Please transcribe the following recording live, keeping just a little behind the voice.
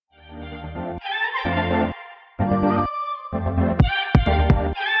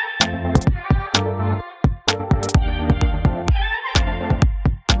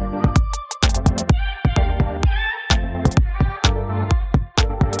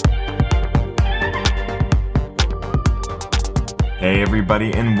Hey,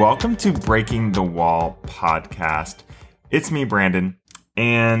 everybody, and welcome to Breaking the Wall podcast. It's me, Brandon,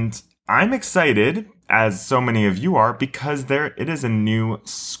 and I'm excited, as so many of you are, because it is a new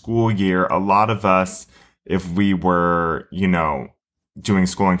school year. A lot of us, if we were, doing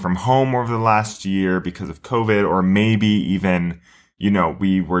schooling from home over the last year because of COVID, or maybe even,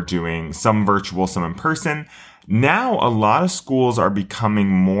 we were doing some virtual, some in person. Now, a lot of schools are becoming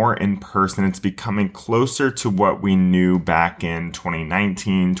more in person. It's becoming closer to what we knew back in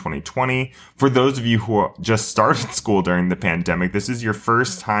 2019, 2020. For those of you who just started school during the pandemic, this is your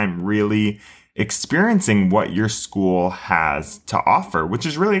first time really experiencing what your school has to offer, which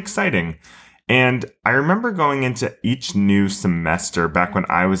is really exciting. And I remember going into each new semester back when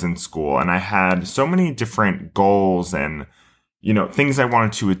I was in school, and I had so many different goals and things I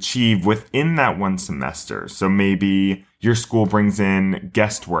wanted to achieve within that one semester. So maybe your school brings in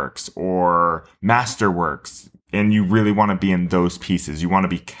guest works or master works, and you really want to be in those pieces. You want to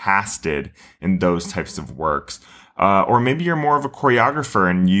be casted in those types of works. Or maybe you're more of a choreographer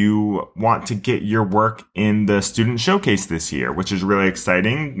and you want to get your work in the student showcase this year, which is really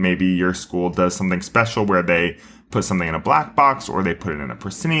exciting. Maybe your school does something special where they put something in a black box or they put it in a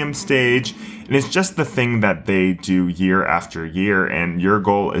proscenium stage. And it's just the thing that they do year after year. And your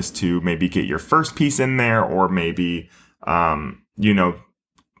goal is to maybe get your first piece in there, or maybe,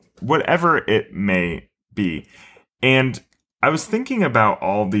 whatever it may be. And I was thinking about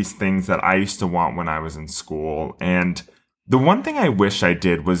all these things that I used to want when I was in school. And the one thing I wish I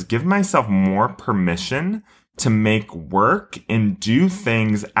did was give myself more permission to make work and do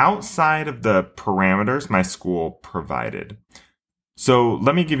things outside of the parameters my school provided. So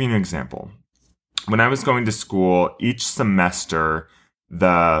let me give you an example. When I was going to school, each semester,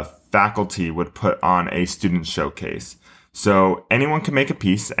 the faculty would put on a student showcase. So anyone can make a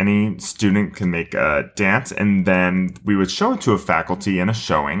piece, any student can make a dance, and then we would show it to a faculty in a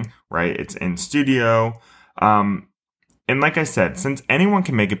showing, right? It's in studio. And like I said, since anyone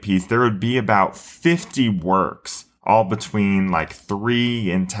can make a piece, there would be about 50 works, all between like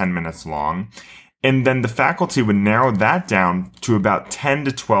 3 and 10 minutes long. And then the faculty would narrow that down to about 10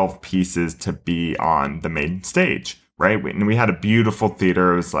 to 12 pieces to be on the main stage, right? And we had a beautiful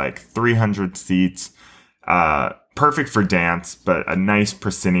theater. It was like 300 seats, perfect for dance, but a nice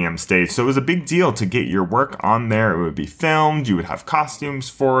proscenium stage. So it was a big deal to get your work on there. It would be filmed. You would have costumes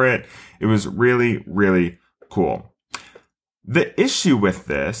for it. It was really, really cool. The issue with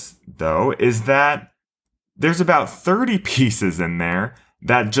this, though, is that there's about 30 pieces in there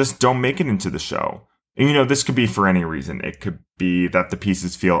that just don't make it into the show. And, this could be for any reason. It could be that the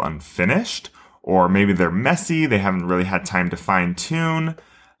pieces feel unfinished, or maybe they're messy. They haven't really had time to fine tune.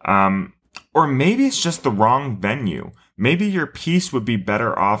 Or maybe it's just the wrong venue. Maybe your piece would be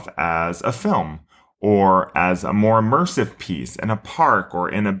better off as a film, or as a more immersive piece in a park or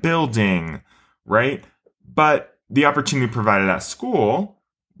in a building, right? But the opportunity provided at school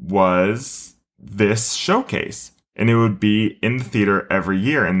was this showcase, and it would be in the theater every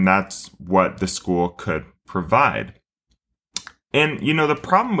year, and that's what the school could provide. And, the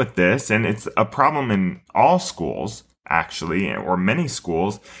problem with this, and it's a problem in all schools, actually, or many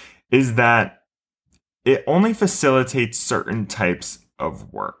schools, is that it only facilitates certain types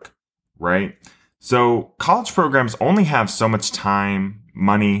of work, right? So college programs only have so much time,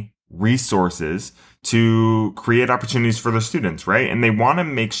 money, resources to create opportunities for their students, right? And they want to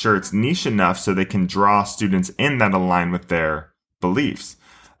make sure it's niche enough so they can draw students in that align with their beliefs.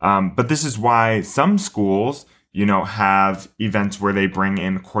 But this is why some schools, have events where they bring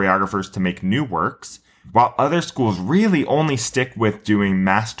in choreographers to make new works, while other schools really only stick with doing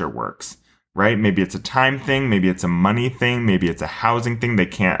masterworks, right? Maybe it's a time thing, maybe it's a money thing, maybe it's a housing thing. They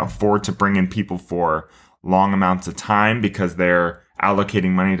can't afford to bring in people for long amounts of time because they're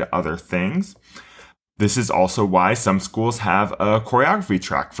allocating money to other things. This is also why some schools have a choreography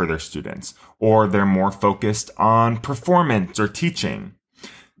track for their students, or they're more focused on performance or teaching.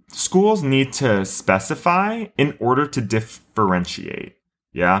 Schools need to specify in order to differentiate.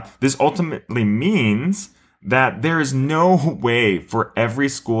 Yeah, this ultimately means that there is no way for every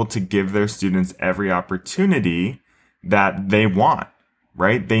school to give their students every opportunity that they want,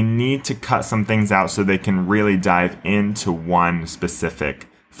 right? They need to cut some things out so they can really dive into one specific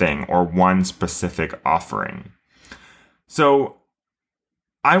thing or one specific offering. So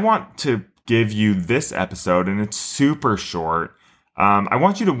I want to give you this episode, and it's super short. I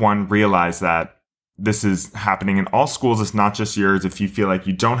want you to, one, realize that this is happening in all schools. It's not just yours. If you feel like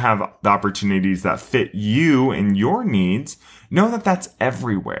you don't have the opportunities that fit you and your needs, know that that's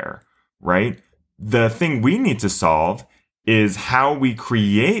everywhere, right? The thing we need to solve is how we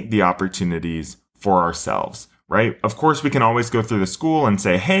create the opportunities for ourselves, right? Of course, we can always go through the school and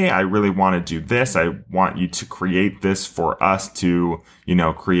say, hey, I really want to do this. I want you to create this for us to,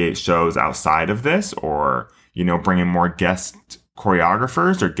 create shows outside of this, or, bring in more guest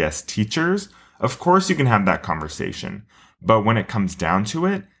choreographers or guest teachers. Of course, you can have that conversation. But when it comes down to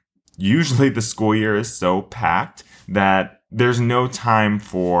it, usually the school year is so packed that there's no time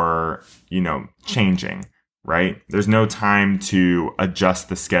for, changing, right? There's no time to adjust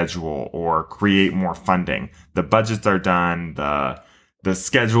the schedule or create more funding. The budgets are done. The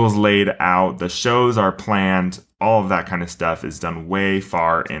schedule's laid out. The shows are planned. All of that kind of stuff is done way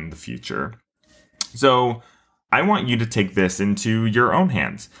far in the future. So I want you to take this into your own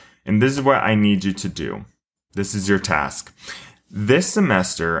hands. And this is what I need you to do. This is your task. This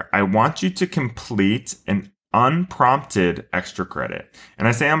semester, I want you to complete an unprompted extra credit. And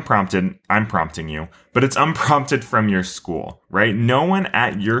I say unprompted, I'm prompting you, but it's unprompted from your school, right? No one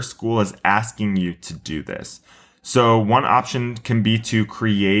at your school is asking you to do this. So one option can be to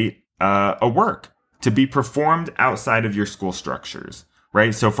create a work to be performed outside of your school structures,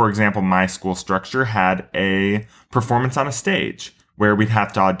 right? So for example, my school structure had a performance on a stage where we'd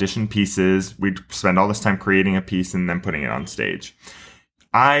have to audition pieces. We'd spend all this time creating a piece and then putting it on stage.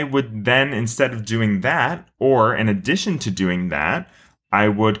 I would then, instead of doing that, or in addition to doing that, I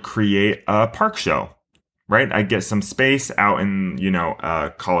would create a park show, right? I'd get some space out in,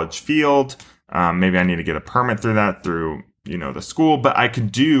 a college field. Maybe I need to get a permit through the school, but I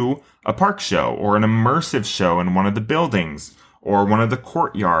could do a park show or an immersive show in one of the buildings or one of the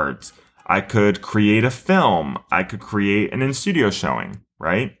courtyards. I could create a film. I could create an in-studio showing,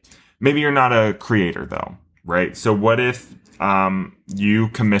 right? Maybe you're not a creator though, right? So what if you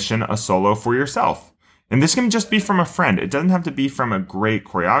commission a solo for yourself? And this can just be from a friend. It doesn't have to be from a great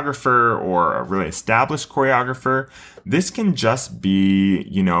choreographer or a really established choreographer. This can just be,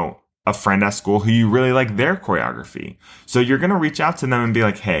 a friend at school who you really like their choreography. So you're going to reach out to them and be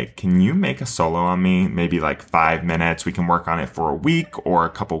like, hey, can you make a solo on me? Maybe like 5 minutes. We can work on it for a week or a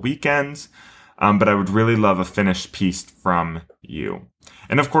couple weekends. But I would really love a finished piece from you.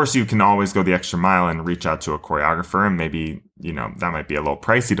 And of course, you can always go the extra mile and reach out to a choreographer, and maybe, that might be a little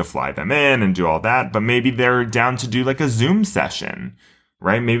pricey to fly them in and do all that, but maybe they're down to do like a Zoom session,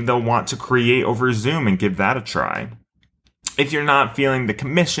 right? Maybe they'll want to create over Zoom and give that a try. If you're not feeling the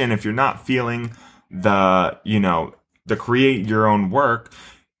commission, if you're not feeling the create your own work,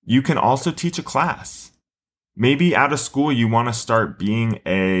 you can also teach a class. Maybe out of school, you want to start being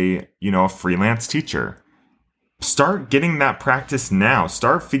a freelance teacher. Start getting that practice now.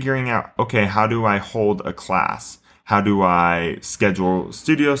 Start figuring out, okay, how do I hold a class? How do I schedule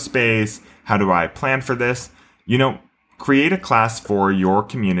studio space? How do I plan for this? Create a class for your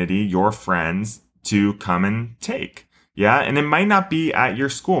community, your friends to come and take. Yeah. And it might not be at your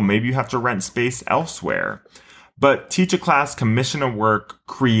school. Maybe you have to rent space elsewhere. But teach a class, commission a work,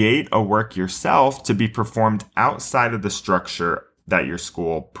 create a work yourself to be performed outside of the structure that your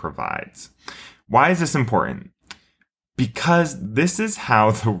school provides. Why is this important? Because this is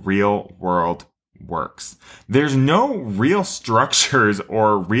how the real world works. There's no real structures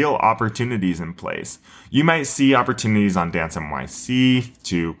or real opportunities in place. You might see opportunities on Dance NYC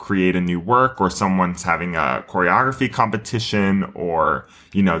to create a new work, or someone's having a choreography competition, or,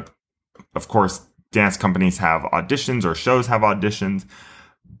 of course, dance companies have auditions or shows have auditions.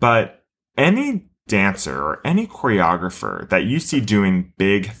 But any dancer or any choreographer that you see doing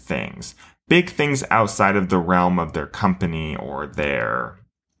big things outside of the realm of their company or their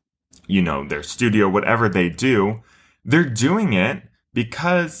studio, whatever they do, they're doing it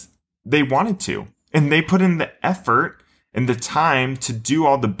because they wanted to. And they put in the effort and the time to do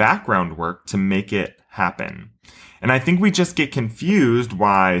all the background work to make it happen. And I think we just get confused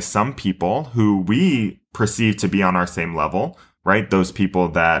why some people who we perceive to be on our same level, right? Those people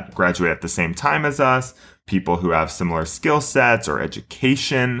that graduate at the same time as us, people who have similar skill sets or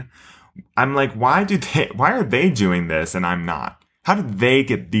education. I'm like, why are they doing this and I'm not? How did they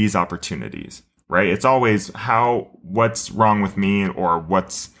get these opportunities, right? It's always what's wrong with me, or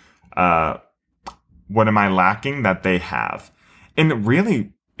what am I lacking that they have? And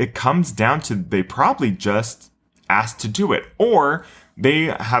really, it comes down to they probably just asked to do it, or they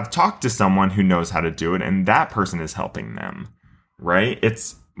have talked to someone who knows how to do it and that person is helping them, right?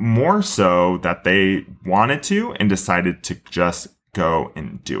 It's more so that they wanted to and decided to just go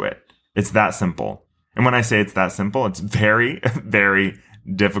and do it. It's that simple. And when I say it's that simple, it's very, very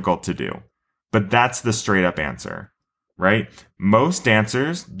difficult to do. But that's the straight up answer, right? Most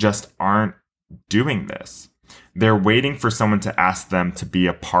dancers just aren't doing this. They're waiting for someone to ask them to be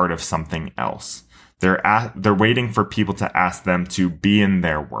a part of something else. They're waiting for people to ask them to be in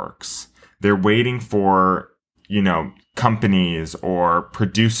their works. They're waiting for, companies or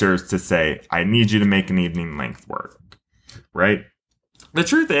producers to say, I need you to make an evening length work, right? The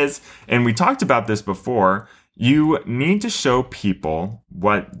truth is, and we talked about this before, you need to show people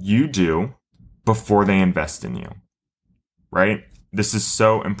what you do before they invest in you, right? This is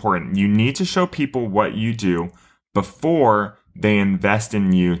so important. You need to show people what you do before they invest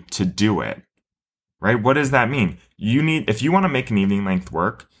in you to do it, right? What does that mean? If you want to make an evening length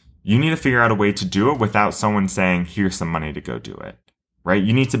work, you need to figure out a way to do it without someone saying, here's some money to go do it, right?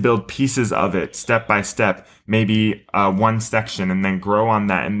 You need to build pieces of it step by step, maybe one section, and then grow on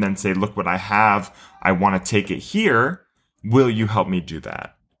that and then say, look what I have. I want to take it here. Will you help me do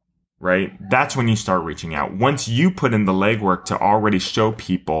that? Right? That's when you start reaching out. Once you put in the legwork to already show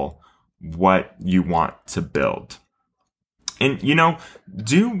people what you want to build. And,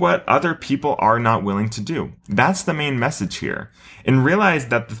 do what other people are not willing to do. That's the main message here. And realize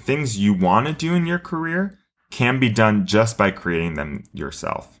that the things you want to do in your career can be done just by creating them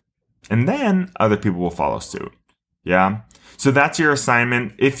yourself. And then other people will follow suit. Yeah. So that's your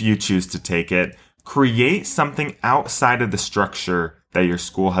assignment if you choose to take it. Create something outside of the structure that your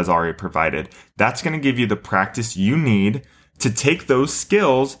school has already provided. That's going to give you the practice you need to take those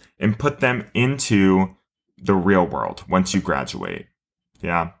skills and put them into the real world once you graduate.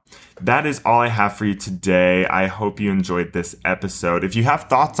 Yeah. That is all I have for you today. I hope you enjoyed this episode. If you have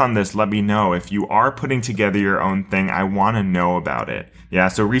thoughts on this, let me know. If you are putting together your own thing, I want to know about it. Yeah.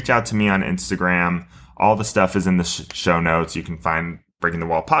 So reach out to me on Instagram. All the stuff is in the show notes. You can find Breaking the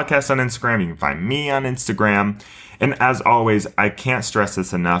Wall Podcast on Instagram. You can find me on Instagram. And as always, I can't stress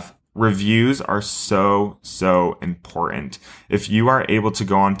this enough. Reviews are so, so important. If you are able to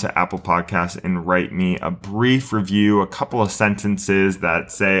go on to Apple Podcasts and write me a brief review, a couple of sentences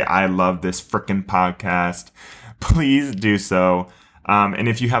that say, I love this frickin' podcast, please do so. And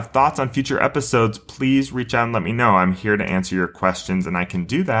if you have thoughts on future episodes, please reach out and let me know. I'm here to answer your questions, and I can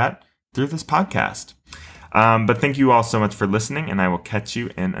do that through this podcast. But thank you all so much for listening, and I will catch you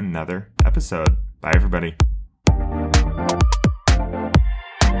in another episode. Bye, everybody.